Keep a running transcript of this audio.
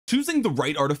Choosing the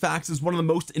right artifacts is one of the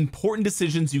most important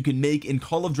decisions you can make in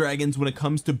Call of Dragons when it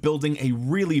comes to building a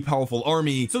really powerful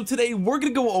army. So today we're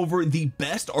going to go over the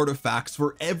best artifacts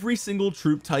for every single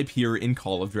troop type here in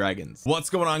Call of Dragons. What's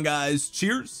going on, guys?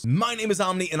 Cheers. My name is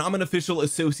Omni and I'm an official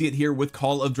associate here with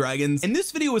Call of Dragons, and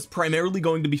this video is primarily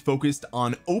going to be focused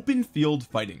on open field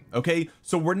fighting. Okay,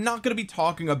 so we're not going to be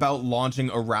talking about launching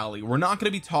a rally, we're not going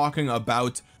to be talking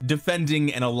about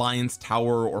defending an alliance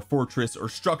tower or fortress or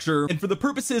structure, and for the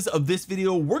purposes of this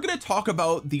video we're going to talk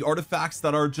about the artifacts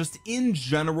that are just in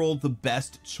general the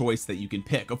best choice that you can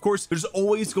pick. Of course, there's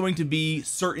always going to be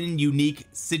certain unique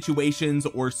situations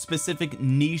or specific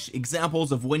niche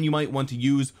examples of when you might want to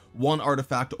use one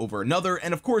artifact over another,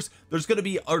 and of course there's going to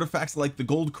be artifacts like the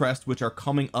gold crest, which are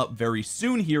coming up very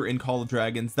soon here in Call of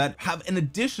Dragons, that have an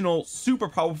additional super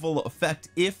powerful effect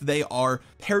if they are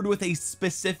paired with a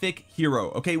specific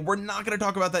hero. Okay, we're not going to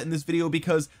talk about that in this video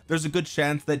because there's a good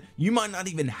chance that you might not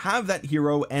even have that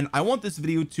hero, and I want this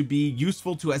video to be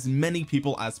useful to as many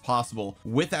people as possible.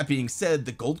 With that being said,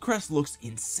 the gold crest looks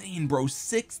insane, bro.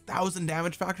 6,000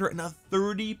 damage factor and a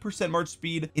 30% march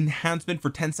speed enhancement for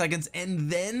 10 seconds,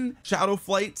 and then shadow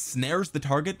flight snares the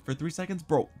target for 3 seconds.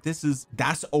 Bro,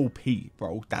 that's OP,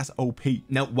 bro. That's OP.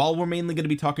 Now, while we're mainly going to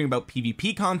be talking about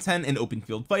PvP content and open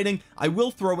field fighting, I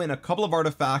will throw in a couple of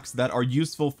artifacts that are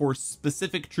useful for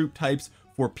specific troop types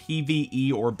for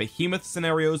PvE or behemoth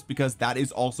scenarios, because that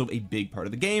is also a big part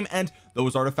of the game, and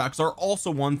those artifacts are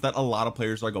also ones that a lot of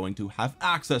players are going to have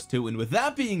access to. And with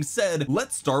that being said,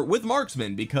 let's start with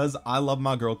marksman, because I love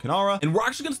my girl Kanara, and we're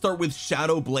actually going to start with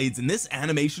shadow blades, and this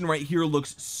animation right here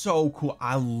looks so cool.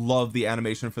 I love the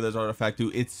animation for this artifact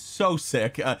too. It's so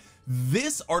sick.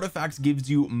 This artifact gives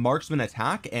you marksman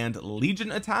attack and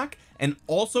legion attack, and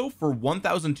also for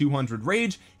 1200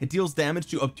 rage it deals damage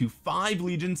to up to 5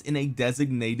 legions in a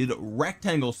designated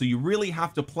rectangle. So you really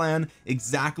have to plan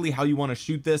exactly how you want to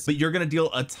shoot this, but you're going to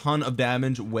deal a ton of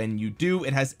damage when you do.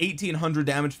 It has 1800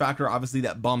 damage factor. Obviously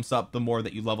that bumps up the more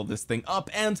that you level this thing up,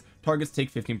 and targets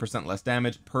take 15% less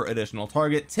damage per additional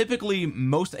target. Typically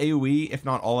most AoE, if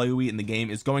not all AoE in the game,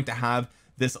 is going to have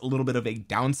this a little bit of a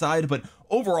downside, but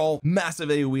overall massive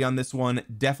AoE on this one.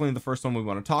 Definitely the first one we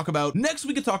want to talk about. Next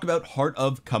we could talk about Heart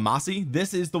of Kamasi.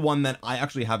 This is the one that I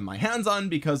actually have my hands on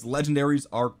because legendaries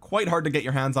are quite hard to get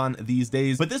your hands on these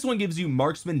days, but this one gives you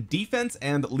marksman defense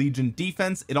and legion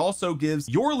defense. It also gives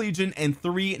your legion and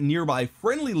 3 nearby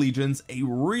friendly legions a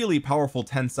really powerful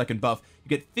 10-second buff. You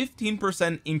get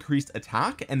 15% increased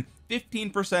attack and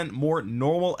 15% more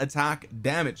normal attack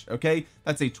damage. Okay,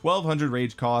 that's a 1200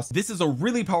 rage cost. This is a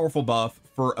really powerful buff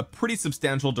for a pretty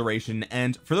substantial duration,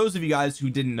 and for those of you guys who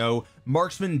didn't know,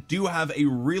 marksmen do have a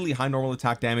really high normal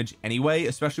attack damage anyway,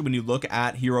 especially when you look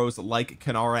at heroes like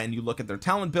Kanara and you look at their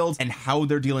talent builds and how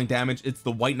they're dealing damage. It's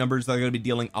the white numbers that are going to be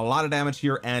dealing a lot of damage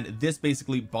here, and this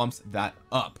basically bumps that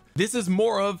up. This is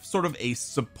more of sort of a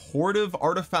supportive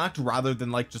artifact rather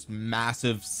than like just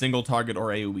massive single target or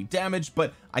AoE damage,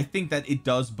 but I think that it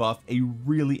does buff a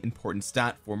really important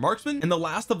stat for marksman. And the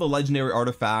last of the legendary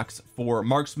artifacts for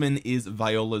marksman is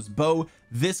Viola's bow.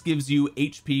 This gives you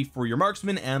HP for your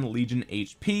marksman and legion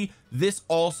HP. This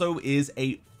also is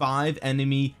a 5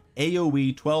 enemy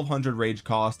AoE 1200 rage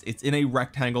cost. It's in a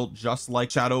rectangle just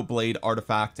like shadow blade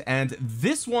artifact, and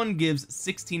this one gives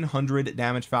 1600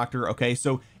 damage factor. Okay,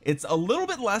 so it's a little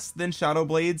bit less than shadow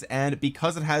blades, and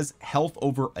because it has health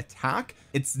over attack,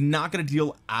 it's not going to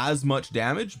deal as much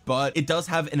damage, but it does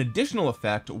have an additional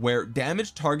effect where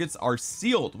damage targets are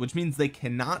sealed, which means they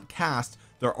cannot cast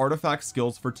their artifact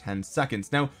skills for 10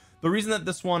 seconds. Now the reason that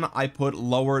this one I put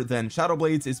lower than shadow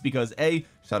blades is because A,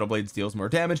 shadow blades deals more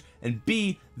damage, and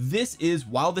B, this is,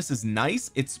 while this is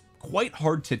nice, it's quite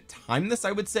hard to time this.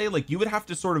 I would say, like, you would have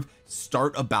to sort of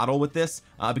start a battle with this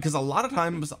because a lot of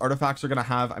times artifacts are going to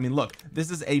have, I mean, look,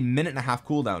 this is a 1.5-minute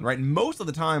cooldown, right? Most of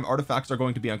the time artifacts are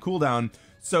going to be on cooldown,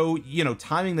 so you know,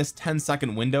 timing this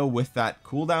 10-second window with that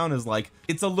cooldown is like,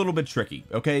 it's a little bit tricky.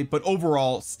 Okay, but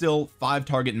overall still 5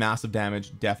 target massive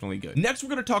damage, definitely good. Next we're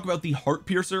going to talk about the heart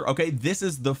piercer. Okay, this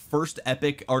is the first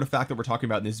epic artifact that we're talking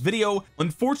about in this video.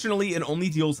 Unfortunately it only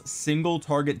deals single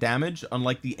target damage,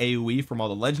 unlike the AoE from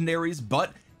all the legendaries,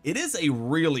 but it is a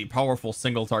really powerful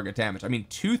single target damage. I mean,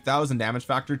 2000 damage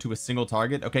factor to a single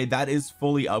target. Okay, that is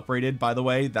fully upgraded, by the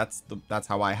way. That's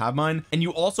how I have mine. And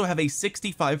you also have a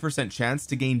 65% chance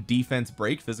to gain defense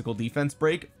break, physical defense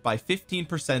break, by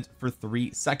 15% for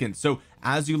 3 seconds. So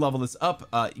as you level this up,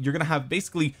 you're gonna have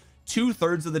basically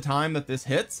 2/3 of the time that this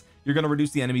hits, you're going to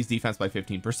reduce the enemy's defense by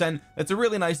 15%. That's a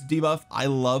really nice debuff. I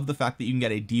love the fact that you can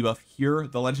get a debuff here.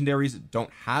 The legendaries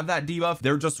don't have that debuff.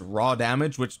 They're just raw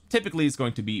damage, which typically is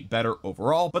going to be better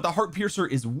overall, but the heart piercer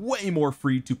is way more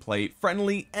free to play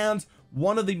friendly, and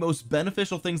one of the most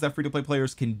beneficial things that free-to-play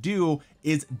players can do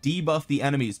is debuff the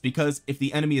enemies, because if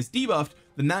the enemy is debuffed,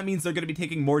 then that means they're going to be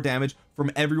taking more damage from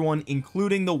everyone,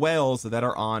 including the whales that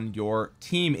are on your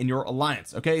team in your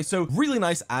alliance. Okay, so really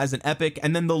nice as an epic.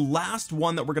 And then the last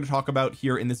one that we're going to talk about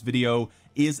here in this video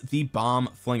is the bomb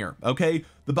flinger. Okay,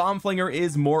 the bomb flinger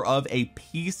is more of a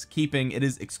peacekeeping, it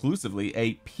is exclusively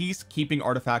a peacekeeping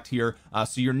artifact here,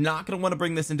 so you're not going to want to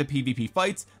bring this into PvP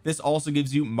fights. This also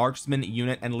gives you marksman,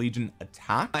 unit, and legion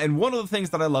attack. And one of the things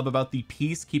that I love about the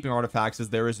peacekeeping artifacts is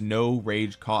there is no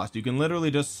rage cost. You can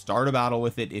literally just start a battle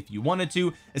with it if you wanted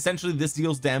to. Essentially, this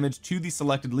deals damage to the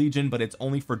selected legion, but it's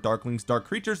only for darklings, dark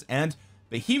creatures, and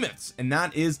behemoths, and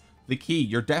that is the key.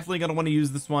 You're definitely going to want to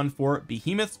use this one for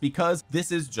behemoths, because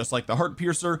this is just like the heart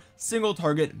piercer, single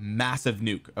target massive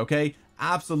nuke. Okay,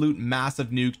 absolute massive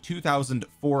nuke,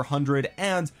 2400,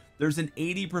 and there's an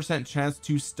 80% chance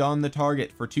to stun the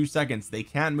target for 2 seconds. They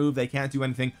can't move, they can't do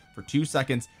anything for 2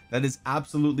 seconds. That is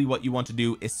absolutely what you want to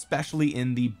do, especially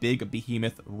in the big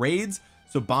behemoth raids.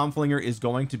 So bomb flinger is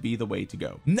going to be the way to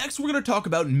go. Next, we're going to talk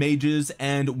about mages,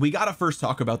 and we got to first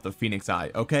talk about the Phoenix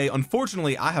Eye. Okay,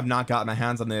 unfortunately I have not got my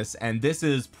hands on this, and this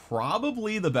is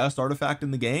probably the best artifact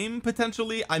in the game,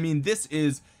 potentially. I mean, this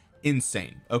is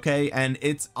insane. Okay, and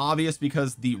it's obvious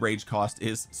because the rage cost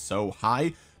is so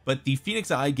high, but the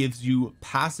Phoenix Eye gives you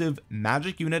passive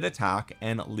magic unit attack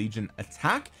and legion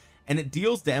attack, and it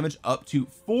deals damage up to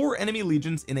 4 enemy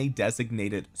legions in a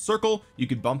designated circle. You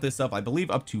could bump this up, I believe,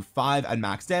 up to 5 at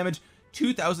max damage.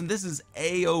 2000. This is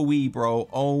AoE, bro.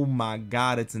 Oh my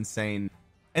god, it's insane.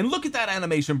 And look at that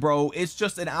animation, bro. It's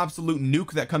just an absolute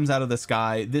nuke that comes out of the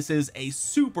sky. This is a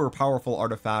super powerful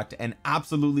artifact, and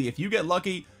absolutely, if you get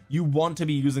lucky, you want to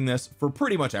be using this for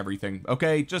pretty much everything.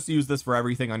 Okay, just use this for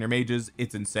everything on your mages.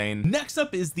 It's insane. Next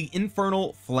up is the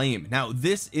Infernal Flame. Now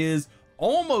this is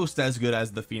almost as good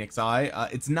as the Phoenix Eye.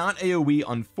 It's not AoE,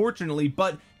 unfortunately,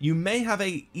 but you may have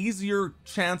a easier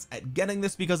chance at getting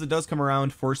this because it does come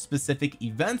around for specific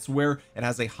events where it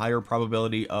has a higher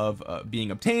probability of being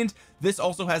obtained. This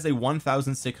also has a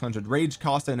 1600 rage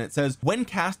cost, and it says when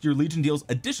cast, your legion deals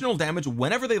additional damage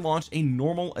whenever they launch a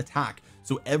normal attack.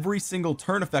 So every single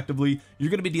turn, effectively, you're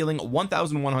going to be dealing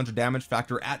 1100 damage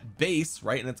factor at base,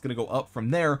 right? And it's going to go up from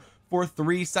there for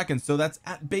 3 seconds. So that's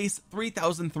at base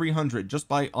 3300 just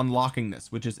by unlocking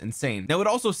this, which is insane. Now it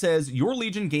also says your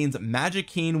legion gains magic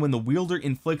keen when the wielder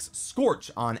inflicts scorch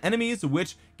on enemies,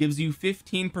 which gives you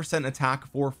 15% attack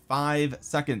for 5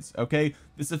 seconds. Okay,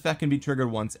 this effect can be triggered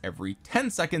once every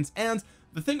 10 seconds, and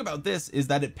the thing about this is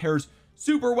that it pairs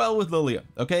super well with Lilia.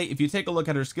 Okay, if you take a look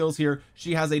at her skills here,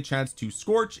 she has a chance to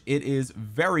scorch. It is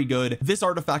very good. This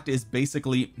artifact is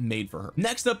basically made for her.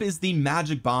 Next up is the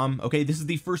magic bomb. Okay, this is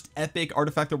the first epic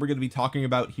artifact that we're going to be talking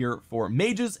about here for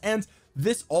mages, and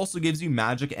this also gives you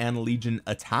magic and legion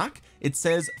attack. It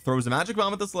says throws a magic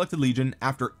bomb at the selected legion.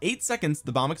 After 8 seconds,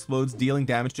 the bomb explodes, dealing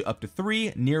damage to up to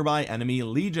 3 nearby enemy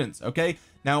legions. Okay,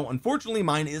 now unfortunately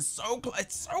mine is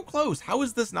it's so close. How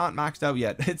is this not maxed out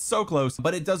yet? It's so close,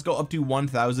 but it does go up to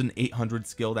 1800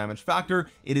 skill damage factor.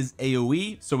 It is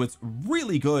AoE, so it's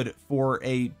really good for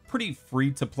a pretty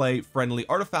free to play friendly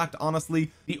artifact.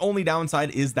 Honestly, the only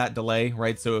downside is that delay,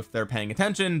 right? So if they're paying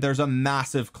attention, there's a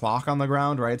massive clock on the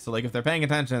ground, right? So like if they're paying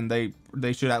attention,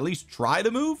 they should at least try to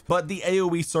move. But the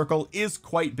AoE circle is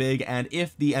quite big, and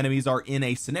if the enemies are in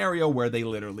a scenario where they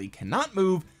literally cannot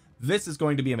move, this is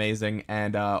going to be amazing,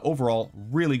 and overall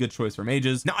really good choice for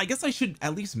mages. Now I guess I should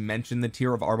at least mention the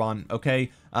tier of Arbonne.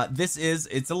 Okay,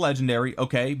 it's a legendary,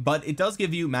 okay, but it does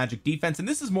give you magic defense, and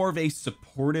this is more of a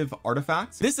supportive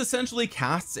artifact. This essentially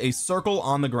casts a circle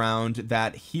on the ground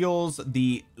that heals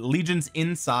the legions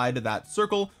inside that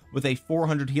circle with a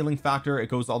 400 healing factor. It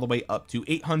goes all the way up to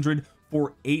 800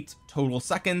 for 8 total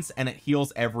seconds, and it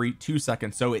heals every 2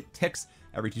 seconds, so it ticks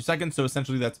every 2 seconds. So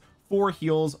essentially that's 4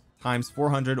 heals times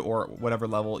 400, or whatever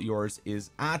level yours is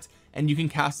at, and you can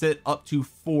cast it up to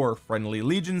 4 friendly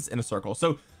legions in a circle.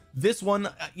 So this one,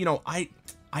 you know, I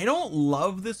don't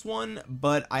love this one,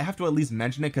 but I have to at least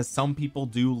mention it because some people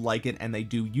do like it and they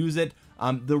do use it.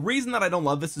 The reason that I don't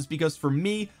love this is because for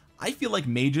me, I feel like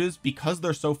mages, because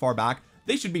they're so far back,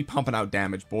 they should be pumping out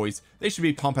damage, boys. They should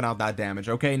be pumping out that damage.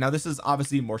 Okay, now this is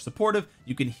obviously more supportive.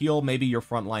 You can heal maybe your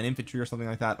frontline infantry or something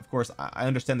like that. Of course, I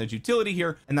understand there's utility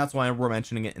here, and that's why we're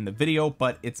mentioning it in the video,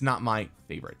 but it's not my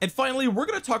favorite. And finally, we're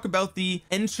going to talk about the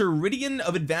Enchiridion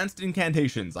of Advanced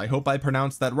Incantations. I hope I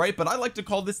pronounced that right, but I like to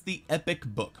call this the epic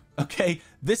book. Okay,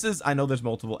 this is, I know there's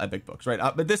multiple epic books, right?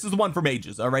 But this is the one for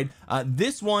mages. All right,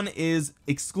 this one is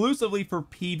exclusively for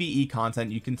PvE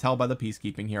content. You can tell by the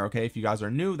peacekeeping here. Okay, if you guys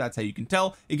are new, that's how you can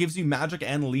tell. It gives you magic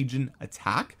and legion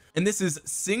attack, and this is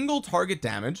single target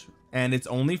damage, and it's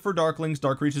only for darklings,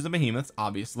 dark creatures, and behemoths,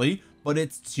 obviously, but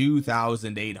it's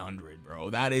 2,800, bro.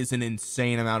 That is an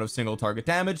insane amount of single target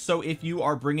damage. So if you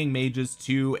are bringing mages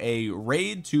to a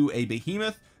raid, to a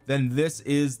behemoth, then this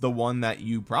is the one that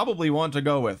you probably want to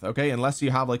go with. Okay, unless you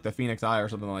have like the Phoenix Eye or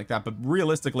something like that, but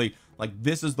realistically, like,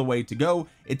 this is the way to go.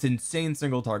 It's insane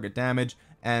single target damage,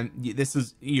 and this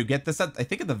is, you get this at, I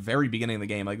think, at the very beginning of the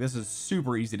game. Like, this is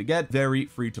super easy to get, very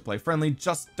free to play friendly.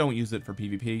 Just don't use it for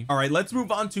PvP. All right, let's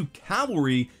move on to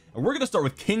cavalry, and we're gonna start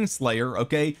with Kingslayer.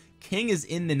 Okay, King is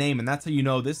in the name, and that's how you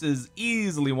know this is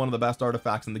easily one of the best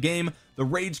artifacts in the game. The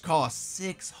rage cost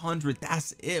 600.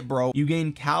 That's it, bro. You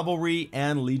gain cavalry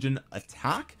and legion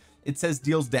attack. It says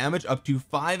deals damage up to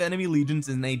 5 enemy legions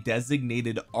in a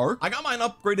designated arc. I got mine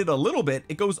upgraded a little bit.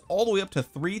 It goes all the way up to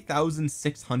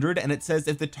 3,600, and it says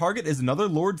if the target is another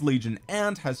Lord's Legion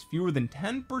and has fewer than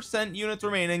 10% units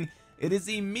remaining, it is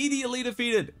immediately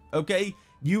defeated. Okay,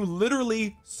 you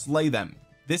literally slay them.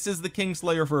 This is the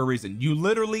Kingslayer for a reason. You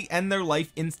literally end their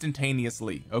life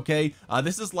instantaneously. Okay,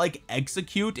 this is like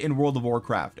execute in World of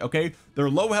Warcraft. Okay, they're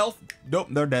low health, nope,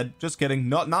 they're dead. Just kidding,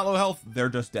 not low health, they're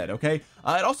just dead. Okay,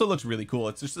 it also looks really cool.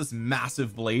 It's just this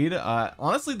massive blade.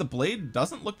 Honestly, the blade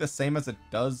doesn't look the same as it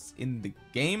does in the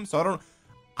game, so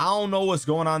I don't know what's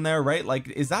going on there, right? Like,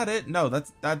 is that it? No,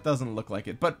 that doesn't look like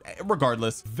it. But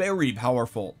regardless, very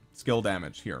powerful skill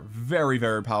damage here. Very,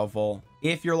 very powerful.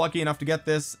 If you're lucky enough to get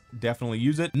this, definitely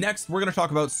use it. Next, we're going to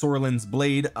talk about Sorlin's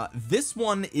blade. This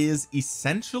one is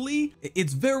essentially,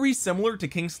 it's very similar to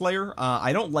Kingslayer.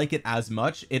 I don't like it as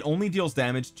much. It only deals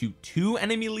damage to 2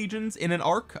 enemy legions in an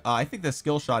arc. I think the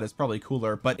skill shot is probably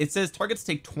cooler, but it says targets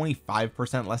take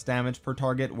 25% less damage per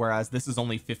target, whereas this is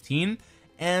only 15.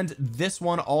 And this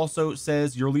one also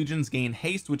says your legions gain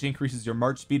haste, which increases your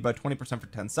march speed by 20% for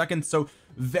 10 seconds. So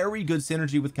very good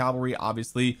synergy with cavalry,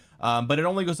 obviously, but it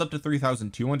only goes up to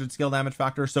 3,200 skill damage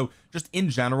factor. So just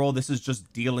in general, this is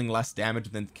just dealing less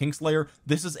damage than Kingslayer.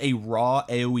 This is a raw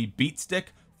AoE beat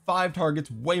stick, 5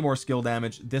 targets, way more skill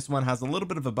damage. This one has a little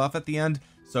bit of a buff at the end,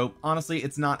 so honestly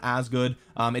it's not as good.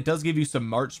 It does give you some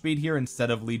march speed here instead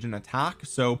of legion attack,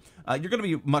 so you're going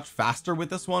to be much faster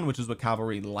with this one, which is what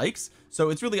cavalry likes. So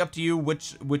it's really up to you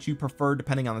which you prefer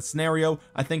depending on the scenario.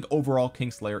 I think overall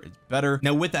Kingslayer is better.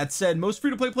 Now with that said, most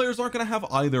free-to-play players aren't going to have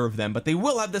either of them, but they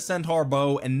will have the centaur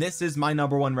bow, and this is my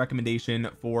 #1 recommendation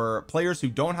for players who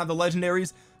don't have the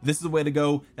legendaries. This is the way to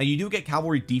go. Now you do get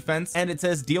cavalry defense, and it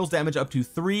says deals damage up to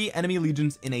 3 enemy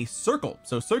legions in a circle.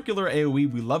 So circular AoE,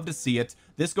 we love to see it.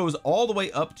 This goes all the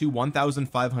way up to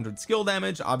 1,500 skill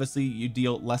damage. Obviously you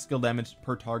deal less skill damage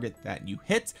per target that you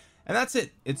hit, and that's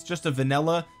it. It's just a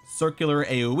vanilla circular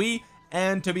AoE,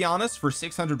 and to be honest, for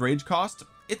 600 rage cost,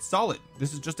 it's solid.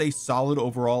 This is just a solid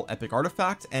overall epic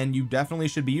artifact, and you definitely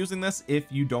should be using this if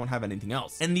you don't have anything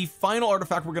else. And the final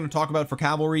artifact we're going to talk about for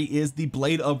cavalry is the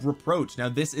Blade of Reproach. Now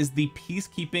this is the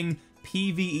peacekeeping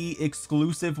PvE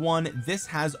exclusive one. This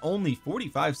has only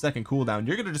 45-second cooldown.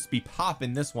 You're going to just be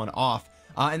popping this one off,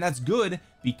 and that's good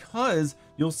because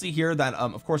you'll see here that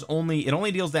of course it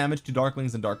only deals damage to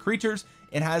darklings and dark creatures.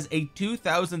 It has a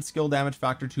 2,000 skill damage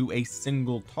factor to a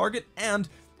single target, and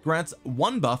grants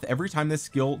 1 buff every time this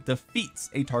skill defeats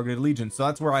a targeted legion. So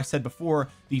that's where I said before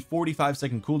the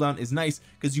 45-second cooldown is nice,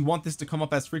 because you want this to come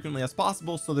up as frequently as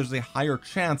possible, so there's a higher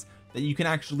chance that you can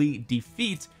actually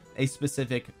defeat a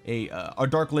specific a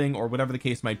darkling or whatever the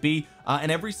case might be,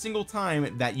 and every single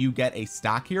time that you get a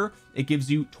stack here, it gives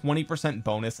you 20%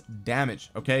 bonus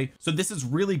damage. Okay, so this is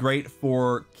really great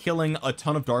for killing a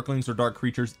ton of darklings or dark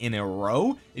creatures in a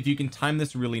row. If you can time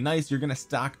this really nice, you're going to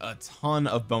stack a ton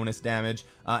of bonus damage,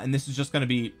 and this is just going to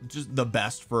be just the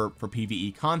best for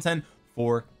PvE content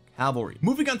for cavalry.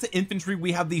 Moving on to infantry,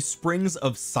 we have the Springs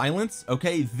of Silence.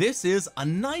 Okay, this is a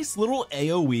nice little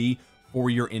AoE for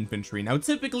your infantry. Now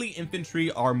typically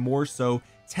infantry are more so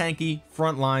tanky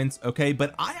front lines, okay,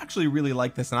 but I actually really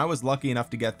like this, and I was lucky enough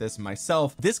to get this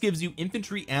myself. This gives you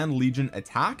infantry and legion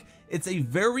attack. It's a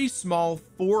very small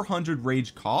 400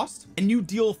 rage cost, and you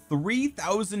deal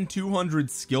 3,200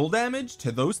 skill damage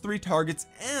to those 3 targets,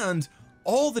 and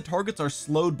all the targets are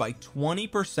slowed by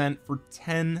 20% for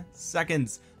 10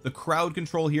 seconds. The crowd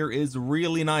control here is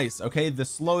really nice. Okay, the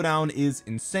slowdown is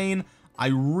insane. I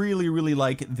really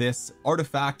like this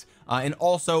artifact, and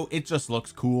also it just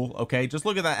looks cool. Okay, just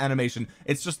look at that animation.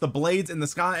 It's just the blades in the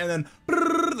sky and then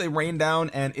brrr, they rain down,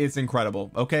 and it's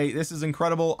incredible. Okay, this is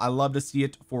incredible. I love to see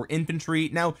it for infantry.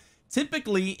 Now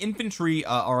typically infantry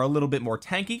are a little bit more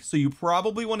tanky, so you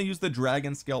probably want to use the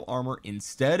dragon scale armor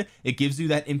instead. It gives you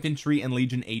that infantry and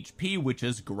legion HP, which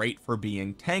is great for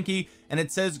being tanky, and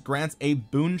it says grants a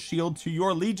boon shield to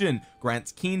your legion,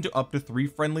 grants keen to up to 3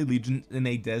 friendly legions in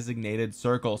a designated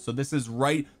circle. So this is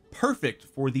right perfect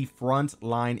for the front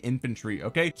line infantry.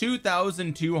 Okay,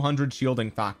 2200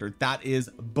 shielding factor, that is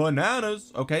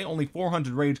bananas. Okay, only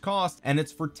 400 rage cost, and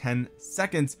it's for 10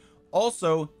 seconds.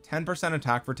 Also 10%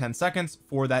 attack for 10 seconds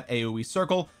for that AoE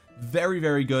circle.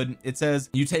 Very good. It says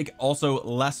you take also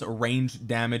less range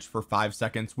damage for 5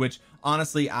 seconds, which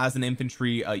honestly, as an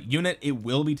infantry unit, it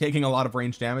will be taking a lot of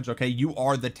range damage. Okay, you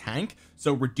are the tank,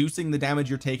 so reducing the damage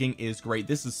you're taking is great.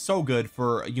 This is so good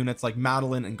for units like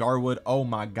Madeline and Garwood. Oh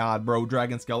my god, bro,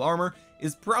 dragon scale armor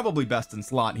is probably best in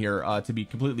slot here, to be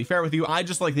completely fair with you. I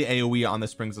just like the AoE on the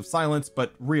Springs of Silence,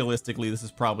 but realistically this is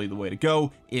probably the way to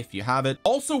go if you have it.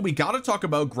 Also, we got to talk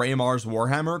about Greymar's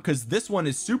Warhammer, because this one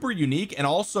is super unique and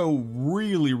also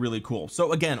really cool.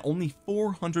 So again, only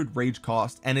 400 rage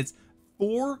cost, and it's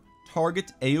 4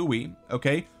 target AoE.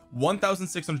 Okay,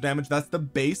 1600 damage, that's the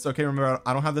base. Okay, remember,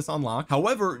 I don't have this unlocked.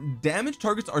 However, damage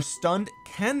targets are stunned,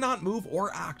 cannot move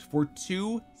or act for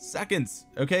 2 seconds.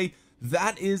 Okay,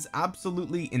 that is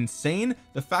absolutely insane.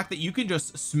 The fact that you can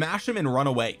just smash him and run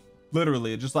away,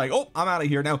 literally just like, oh, I'm out of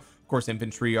here. Now of course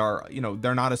infantry are, you know,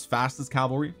 they're not as fast as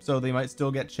cavalry, so they might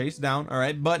still get chased down. All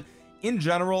right, but in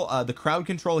general, the crowd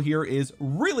control here is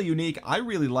really unique. I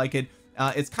really like it.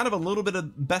 It's kind of a little bit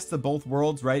of best of both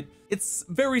worlds, right? It's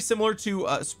very similar to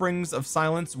Springs of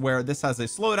Silence, where this has a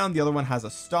slowdown, the other one has a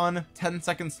stun.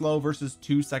 10-second slow versus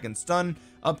 2-second stun,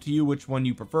 up to you which one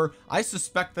you prefer. I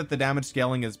suspect that the damage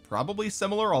scaling is probably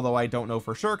similar, although I don't know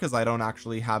for sure because I don't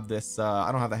actually have this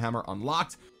I don't have the hammer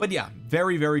unlocked. But yeah,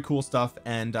 very cool stuff,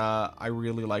 and I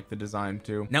really like the design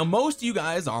too. Now most of you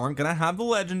guys aren't gonna have the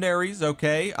legendaries.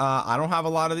 Okay, I don't have a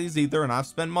lot of these either, and I've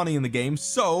spent money in the game,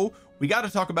 so we got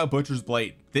to talk about Butcher's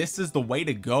Blade. This is the way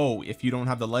to go if you don't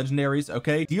have the legendaries.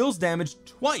 Okay, deals damage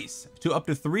twice to up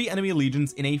to 3 enemy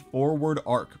legions in a forward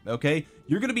arc. Okay,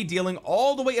 you're going to be dealing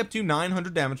all the way up to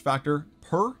 900 damage factor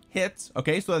per hit.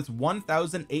 Okay, so that's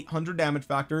 1800 damage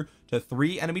factor to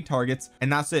 3 enemy targets,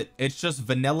 and that's it. It's just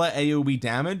vanilla AoE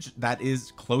damage that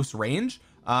is close range.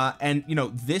 And you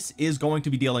know, this is going to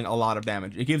be dealing a lot of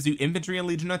damage. It gives you infantry and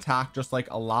legion attack, just like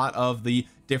a lot of the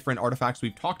different artifacts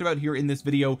we've talked about here in this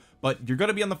video, but you're going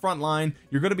to be on the front line,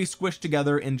 you're going to be squished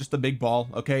together in just a big ball.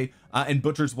 Okay, and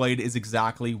Butcher's Blade is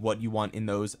exactly what you want in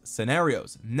those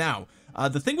scenarios. Now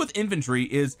the thing with infantry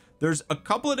is there's a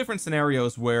couple of different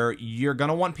scenarios where you're going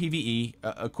to want PvE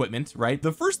equipment, right?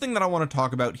 The first thing that I want to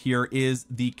talk about here is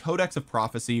the Codex of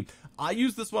Prophecy. I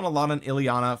use this one a lot on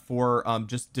Ileana for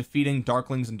just defeating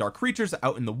darklings and dark creatures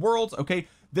out in the world. Okay,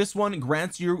 this one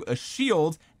grants you a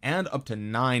shield and up to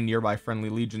 9 nearby friendly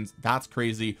legions. That's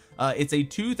crazy. It's a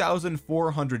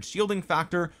 2400 shielding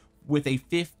factor with a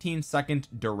 15-second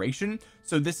duration,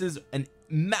 so this is an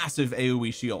massive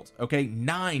AoE shield. Okay,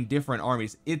 9 different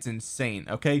armies, it's insane.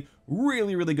 Okay,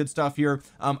 really good stuff here.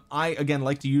 I again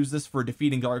like to use this for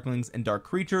defeating darklings and dark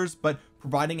creatures, but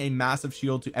providing a massive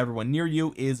shield to everyone near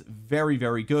you is very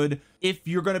good. If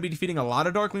you're going to be defeating a lot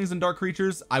of darklings and dark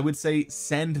creatures, I would say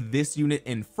send this unit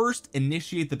in first,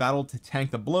 initiate the battle to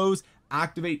tank the blows,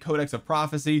 activate Codex of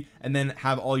Prophecy, and then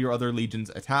have all your other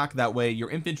legions attack. That way your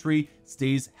infantry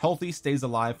stays healthy, stays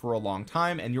alive for a long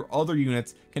time, and your other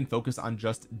units can focus on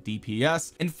just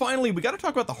DPS. And finally, we got to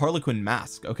talk about the Harlequin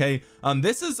Mask. Okay,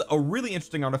 this is a really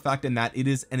interesting artifact in that it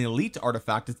is an elite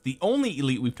artifact. It's the only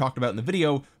elite we've talked about in the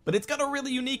video, but it's got a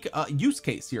really unique use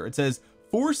case here. It says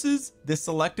forces the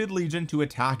selected legion to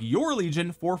attack your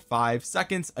legion for 5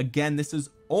 seconds. Again, this is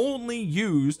only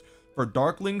used for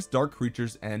darklings, dark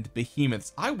creatures, and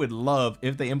behemoths. I would love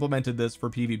if they implemented this for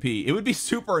PvP. It would be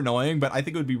super annoying, but I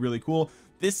think it would be really cool.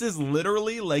 This is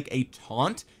literally like a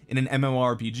taunt in an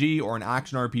MMORPG or an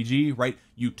action RPG, right?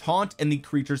 You taunt and the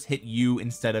creatures hit you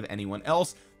instead of anyone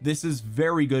else. This is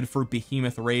very good for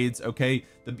behemoth raids. Okay,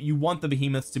 you want the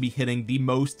behemoths to be hitting the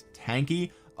most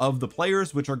tanky of the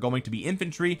players, which are going to be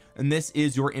infantry, and this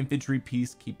is your infantry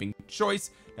peacekeeping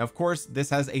choice. Now, of course, this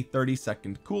has a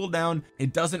 30-second cooldown.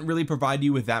 It doesn't really provide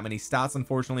you with that many stats,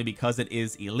 unfortunately, because it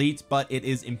is elite, but it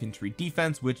is infantry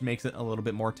defense, which makes it a little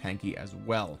bit more tanky as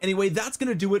well. Anyway, that's going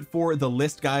to do it for the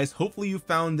list, guys. Hopefully you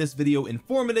found this video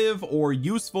informative or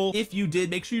useful. If you did,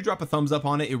 make sure you drop a thumbs up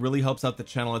on it. It really helps out the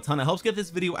channel a ton. It helps get this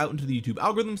video out into the YouTube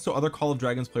algorithm so other Call of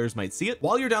Dragons players might see it.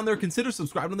 While you're down there, consider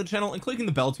subscribing to the channel and clicking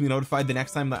the bell to be notified the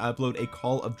next time that I upload a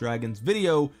Call of Dragons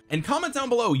video, and comment down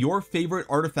below your favorite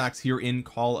artifacts here in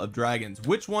Call of Dragons.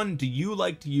 Which one do you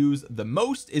like to use the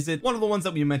most? Is it one of the ones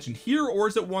that we mentioned here, or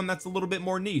is it one that's a little bit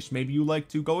more niche? Maybe you like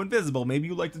to go invisible, maybe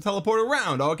you like to teleport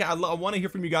around. Okay, I want to hear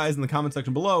from you guys in the comment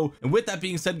section below. And with that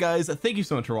being said, guys, thank you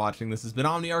so much for watching. This has been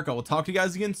Omniarch. I will talk to you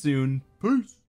guys again soon. Peace.